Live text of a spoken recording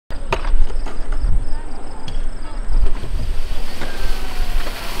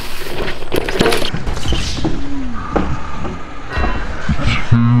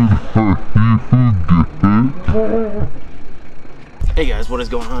Hey guys, what is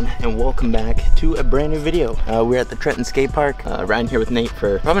going on? And welcome back to a brand new video. We're at the Trenton Skate Park, riding here with Nate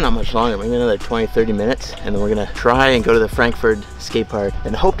for probably not much longer, maybe another 20-30 minutes, and then we're gonna try and go to the Frankford Skate Park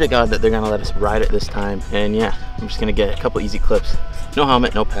and hope to God that they're gonna let us ride it this time. And yeah, I'm just gonna get a couple easy clips. No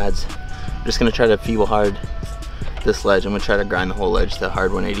helmet, no pads. I'm just gonna try to feeble hard this ledge. I'm gonna try to grind the whole ledge to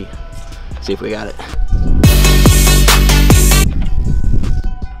hard 180. See if we got it.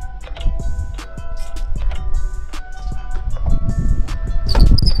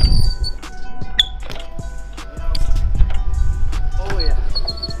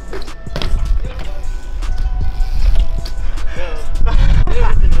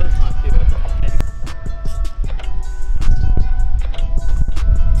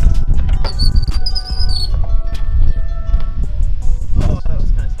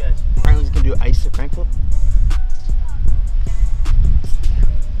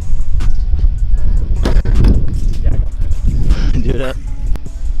 Do it up.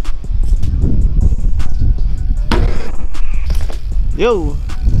 Yo!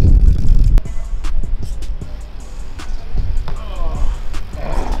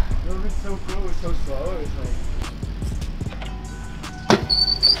 It was so cool, it was so slow, it was like...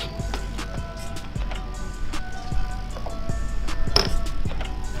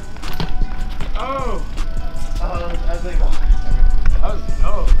 Oh! I was like, that was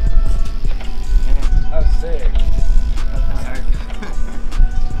dope. That was sick.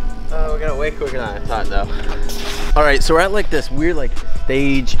 Oh, we got it way quicker than I thought though. All right, so we're at like this weird like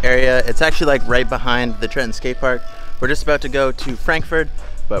stage area. It's actually like right behind the Trenton Skate Park. We're just about to go to Frankford,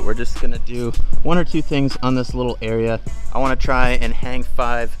 but we're just gonna do one or two things on this little area. I wanna try and hang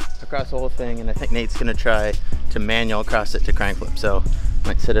 5 across the whole thing, and I think Nate's gonna try to manual across it to crank flip. So I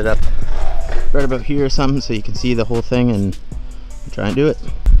might set it up right about here or something so you can see the whole thing and try and do it.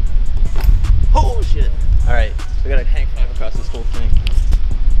 Oh shit. All right, we gotta hang 5 across this whole thing.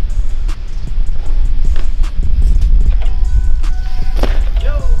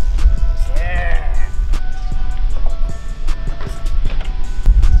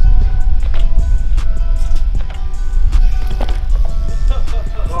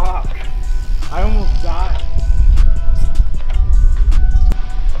 I almost died.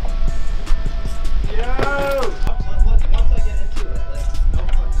 Yo! Once I get into it, like, no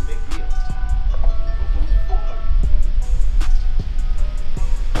fucking big deal.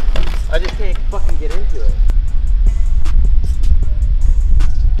 I just can't fucking get into it.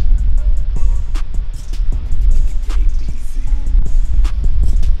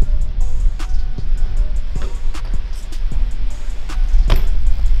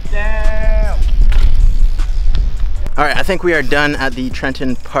 All right, I think we are done at the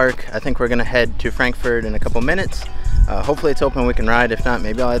Trenton Park. I think we're gonna head to Frankford in a couple minutes. Hopefully it's open, we can ride. If not,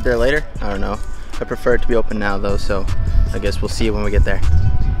 maybe I'll head there later. I don't know. I prefer it to be open now though, so I guess we'll see when we get there.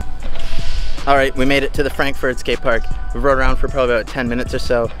 All right, we made it to the Frankford Skate Park. We rode around for probably about 10 minutes or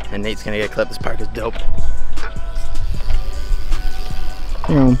so, and Nate's gonna get a clip. This park is dope.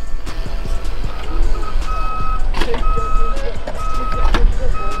 Yeah.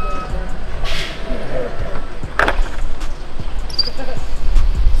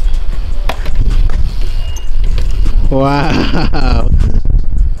 Wow.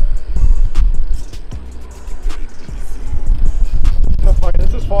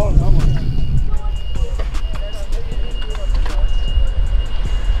 This is falling somewhere.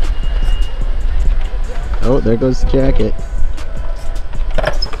 Oh, there goes the jacket.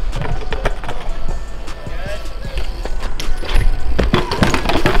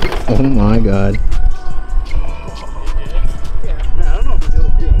 Oh my God. Yeah, I don't know if it'll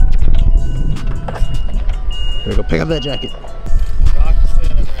do it. Better go pick up that jacket.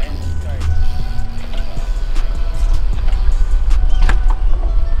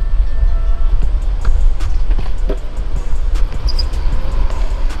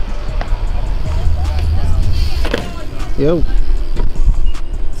 Yo.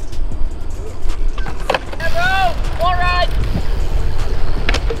 Hey bro, all right.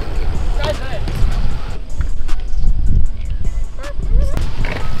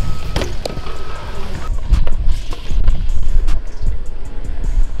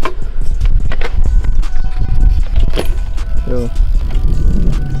 Yo.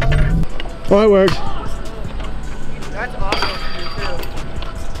 Oh, it works. That's awesome for you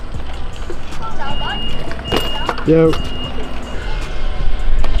too. Yo.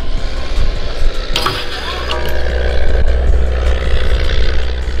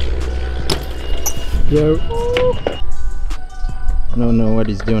 Yo. I don't know what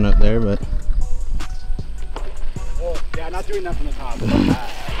he's doing up there, but Oh, yeah, not doing that from the top.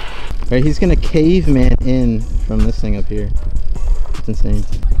 Right, he's gonna caveman in from this thing up here. It's insane.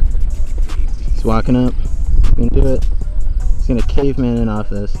 He's walking up. He's gonna do it. He's gonna caveman in off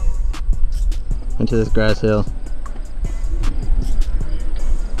this. Into this grass hill.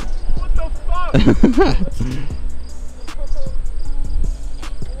 What the fuck?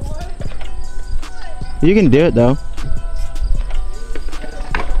 You can do it though.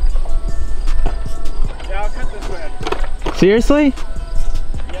 Yeah, I'll cut this way. Seriously?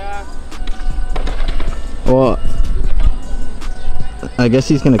 Yeah. Well, I guess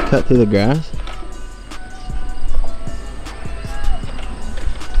he's gonna cut through the grass.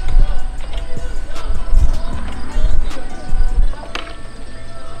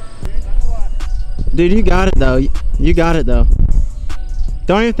 Dude, you got it though. You got it though.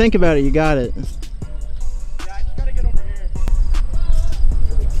 Don't even think about it, you got it. Yeah, I just gotta get over here.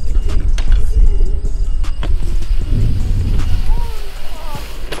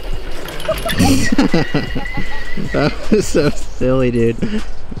 That was so silly, dude. I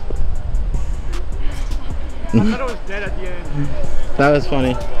thought it was dead at the end. That was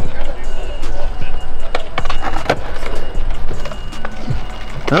funny.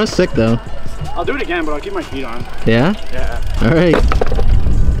 That was sick though. I'll do it again, but I'll keep my feet on. Yeah? Yeah. Alright.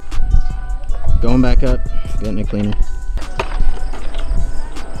 Going back up, getting it cleaner.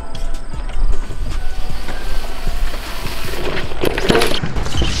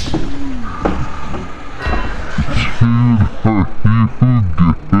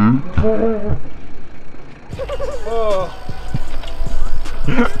 Oh.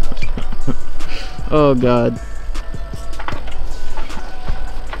 Oh god.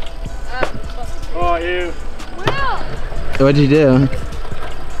 Oh, ew. What'd you do?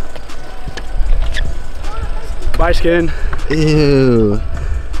 Bye, skin. Ew.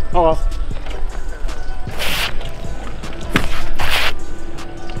 Oh well.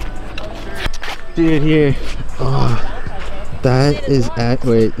 Dude, here. Oh, that is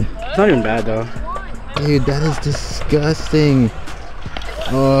wait. It's not even bad though. Dude, that is disgusting.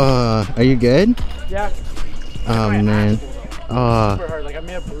 Oh, are you good? Yeah. Oh man. Oh, Super hard. Like I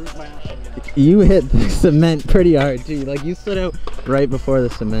may have bruised my ass. you hit the cement pretty hard too. Like you slid out right before the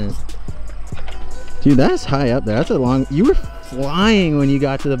cement. Dude, that's high up there. That's a long. You were flying when you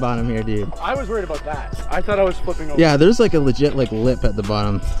got to the bottom here, dude. I was worried about that. I thought I was flipping over. Yeah, there's like a legit like lip at the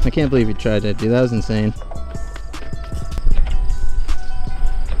bottom. I can't believe you tried it, dude. That was insane.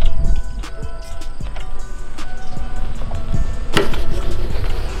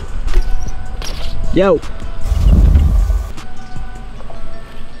 Yo.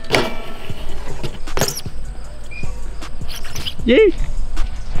 Yay.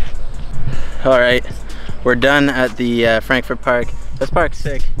 All right, we're done at the Frankford Park. This park's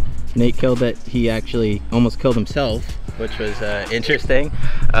sick. Nate killed it. He actually almost killed himself, which was interesting.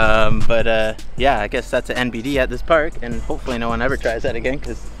 Yeah, I guess that's an NBD at this park, and hopefully no one ever tries that again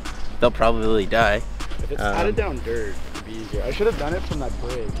because they'll probably die. If it's added down dirt, it'd be easier. I should have done it from that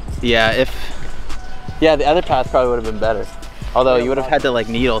bridge. Yeah, the other path probably would have been better. Although you would have had to like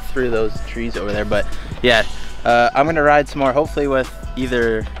needle through those trees over there. But yeah, I'm gonna ride some more, hopefully with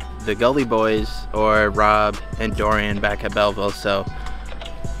either the Gully Boys or Rob and Dorian back at Belleville. So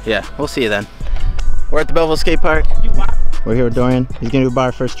yeah, we'll see you then. We're at the Belleville skate park. We're here with Dorian. He's gonna do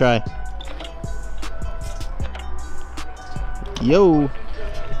bar first try. Yo.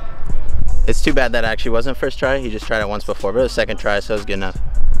 It's too bad that actually wasn't first try. He just tried it once before, but it was second try, so it was good enough.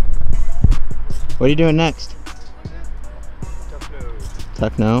 What are you doing next?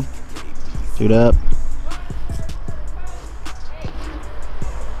 Tuck no. Shoot up.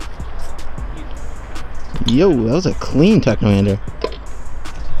 Yo, that was a clean tuck no-hander.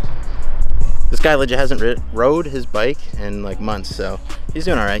 This guy legit hasn't rode his bike in like months, so he's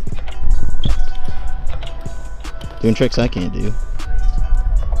doing all right. Doing tricks I can't do.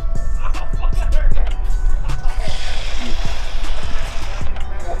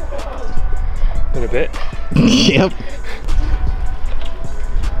 In a bit. Yep.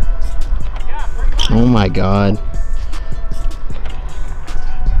 Oh my god.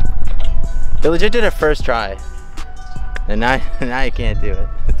 They legit did it first try. And now you can't do it.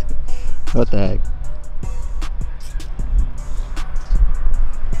 What the heck?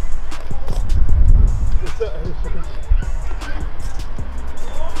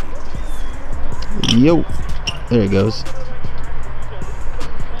 Yo. There he goes.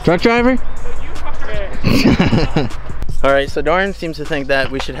 Truck driver? Alright, so Dorian seems to think that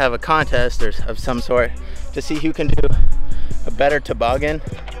we should have a contest or of some sort to see who can do a better toboggan.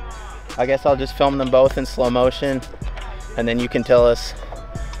 I guess I'll just film them both in slow motion and then you can tell us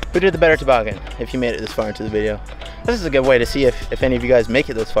who did the better toboggan if you made it this far into the video. This is a good way to see if any of you guys make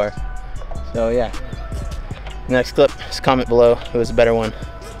it this far. So yeah, next clip, just comment below who was a better one.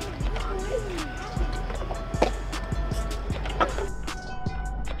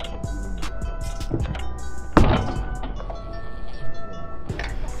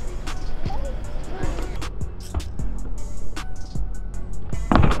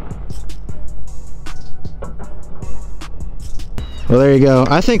 Well, there you go.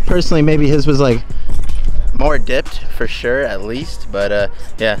 I think personally maybe his was like more dipped for sure, at least, but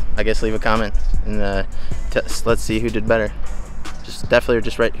yeah, I guess leave a comment and let's see who did better. Just definitely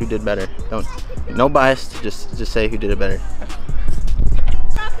just write who did better. No bias, just say who did it better.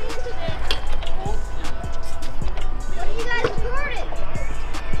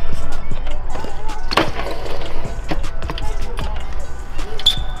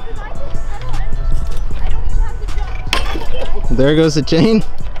 There goes the chain.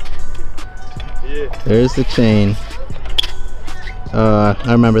 Yeah. There's the chain. I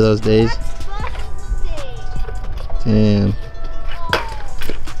remember those days. Damn.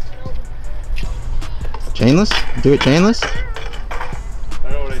 Chainless? Do it chainless? I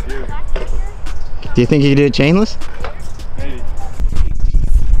know what I do. Do you think you can do it chainless? Maybe.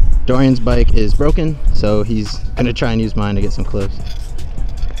 Dorian's bike is broken, so he's gonna try and use mine to get some clips.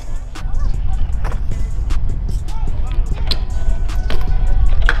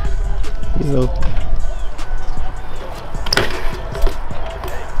 Yo.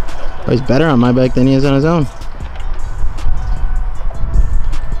 Oh, he's better on my bike than he is on his own.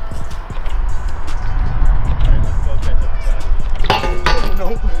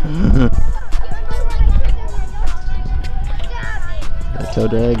 Toe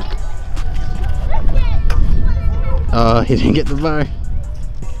drag. Oh, he didn't get the bar.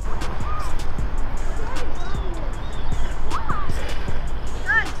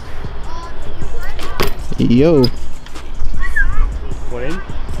 Yo. 180?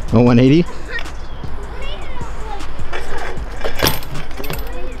 Oh, 180?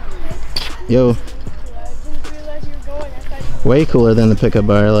 Yo. Way cooler than the pickup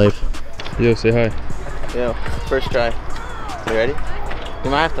bar life. Yo, say hi. Yo, first try. You ready? You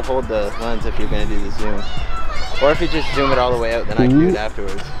might have to hold the lens if you're gonna do the zoom. Or if you just zoom it all the way out, then I can do it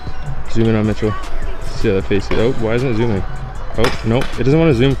afterwards. Zoom in on Mitchell. See how the face is. Oh, why isn't it zooming? Oh, no, it doesn't want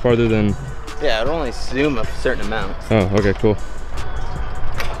to zoom farther than... Yeah, it'll only zoom a certain amount. Oh, okay, cool.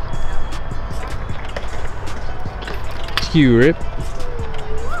 Cue rip.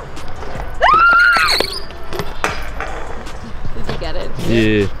 Did you get it?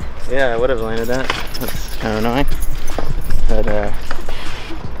 Yeah. Yeah, I would have landed that. That's kind of annoying. But,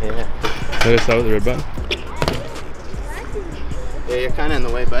 yeah. Let us out with the red button. Yeah, you're kind of in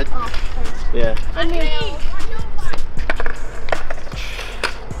the way, bud. Yeah.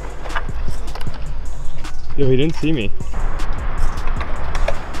 Yo, he didn't see me.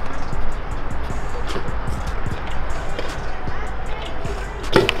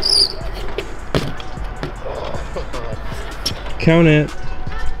 Count it.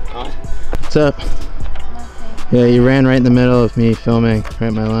 What's up? Nothing. Yeah, you ran right in the middle of me filming, right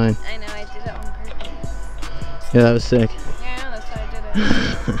in my line. I know, I did it on purpose. Yeah, that was sick. Yeah, I know, that's why I did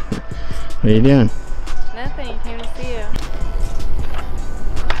it. What are you doing? Nothing, came to see you.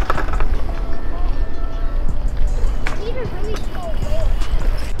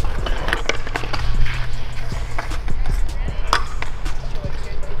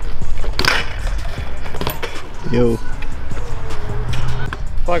 Yo.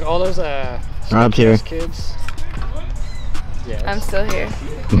 Like all those Rob's here. kids. Yeah. I'm still here.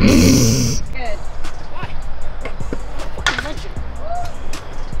 Good.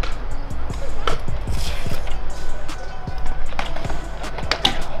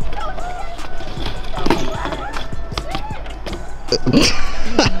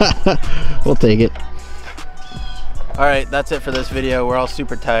 We'll take it. Alright, that's it for this video. We're all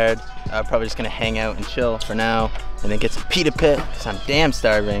super tired. Probably just gonna hang out and chill for now and then get some pita pit because I'm damn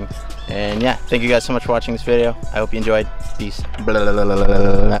starving. And yeah, thank you guys so much for watching this video. I hope you enjoyed. Peace. Blah, blah, blah, blah,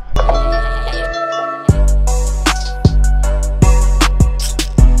 blah, blah.